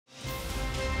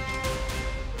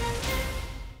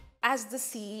as the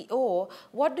CEO,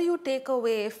 what do you take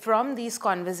away from these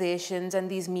conversations and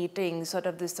these meetings, sort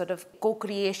of this sort of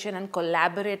co-creation and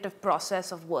collaborative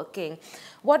process of working?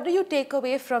 What do you take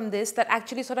away from this that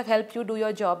actually sort of help you do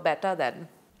your job better then?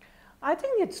 I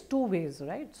think it's two ways,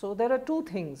 right? So there are two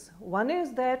things. One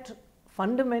is that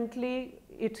fundamentally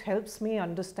it helps me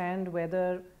understand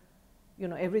whether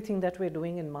everything that we're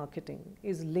doing in marketing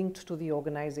is linked to the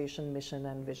organization mission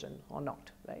and vision or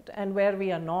not, right? And where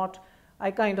we are not,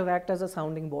 I kind of act as a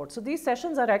sounding board. So these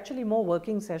sessions are actually more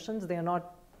working sessions. They are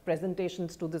not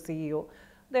presentations to the CEO.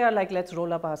 They are like, let's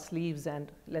roll up our sleeves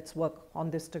and let's work on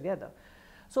this together.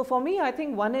 So for me, I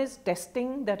think one is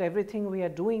testing that everything we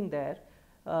are doing there,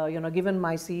 given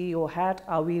my CEO hat,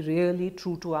 are we really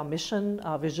true to our mission,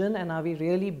 our vision, and are we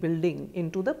really building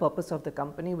into the purpose of the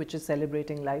company, which is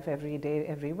celebrating life every day,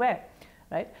 everywhere,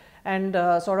 right? And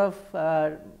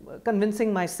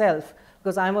convincing myself,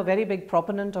 because I'm a very big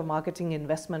proponent of marketing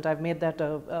investment. I've made that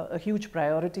a huge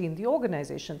priority in the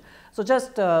organization. So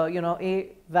just,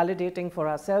 validating for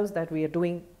ourselves that we are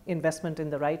doing investment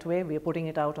in the right way, we are putting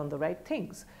it out on the right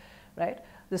things, right?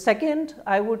 The second,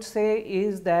 I would say,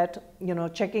 is that,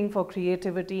 checking for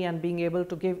creativity and being able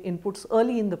to give inputs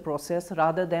early in the process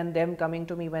rather than them coming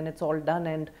to me when it's all done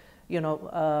and,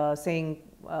 saying,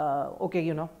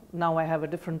 okay, now I have a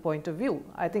different point of view.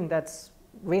 I think that's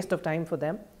waste of time for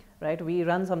them, right? We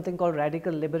run something called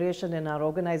radical liberation in our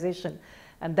organization.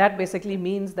 And that basically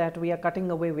means that we are cutting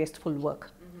away wasteful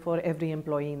work for every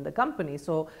employee in the company.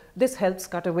 So this helps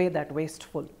cut away that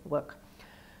wasteful work.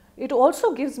 It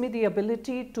also gives me the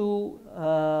ability to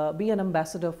be an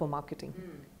ambassador for marketing,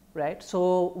 right?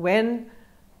 So when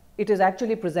it is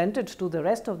actually presented to the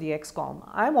rest of the ExCom,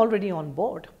 I'm already on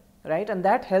board, right? And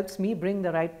that helps me bring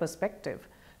the right perspective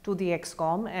to the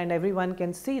ExCom, and everyone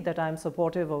can see that I'm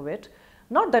supportive of it.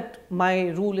 Not that my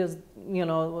rule is,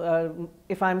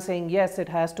 if I'm saying yes, it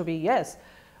has to be yes.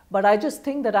 But I just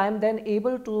think that I'm then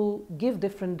able to give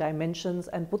different dimensions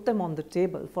and put them on the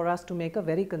table for us to make a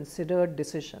very considered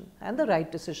decision and the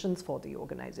right decisions for the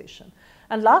organization.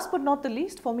 And last but not the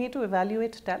least, for me to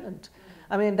evaluate talent.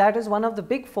 I mean, that is one of the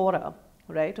big fora,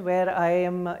 right, where I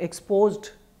am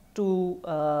exposed to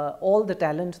all the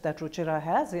talent that Ruchira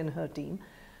has in her team.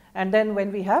 And then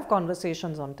when we have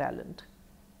conversations on talent,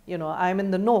 I'm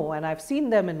in the know and I've seen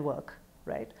them in work,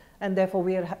 right? And therefore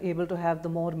we are able to have the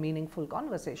more meaningful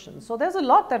conversations. So there's a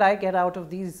lot that I get out of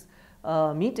these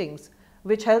meetings,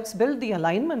 which helps build the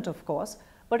alignment, of course,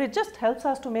 but it just helps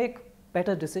us to make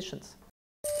better decisions.